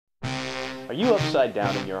Are you upside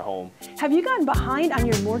down in your home? Have you gotten behind on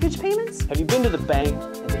your mortgage payments? Have you been to the bank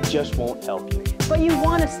and they just won't help you? But you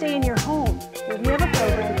want to stay in your home? Well, we have a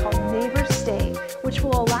program called Neighbor Stay, which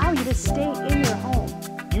will allow you to stay in your home.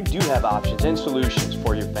 You do have options and solutions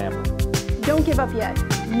for your family. Don't give up yet.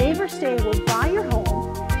 Neighbor Stay will buy your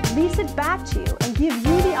home, lease it back to you, and give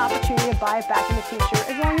you the opportunity to buy it back in the future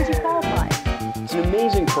as long as you qualify. It's an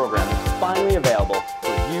amazing program that's finally available for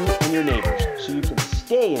you and your neighbors, so you can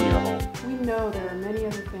stay in your home. We know there are many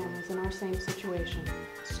other families in our same situation,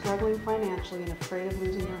 struggling financially and afraid of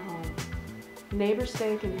losing their home. Neighbor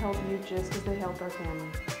Stay can help you just as they helped our family.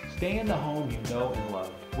 Stay in the home you know and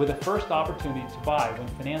love, with a first opportunity to buy when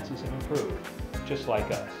finances have improved, just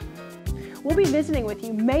like us. We'll be visiting with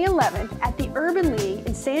you May 11th at the Urban League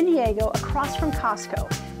in San Diego across from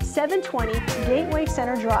Costco, 720 Gateway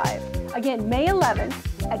Center Drive. Again, May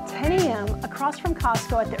 11th at 10 a.m. across from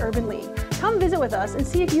Costco at the Urban League. Come visit with us and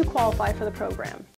see if you qualify for the program.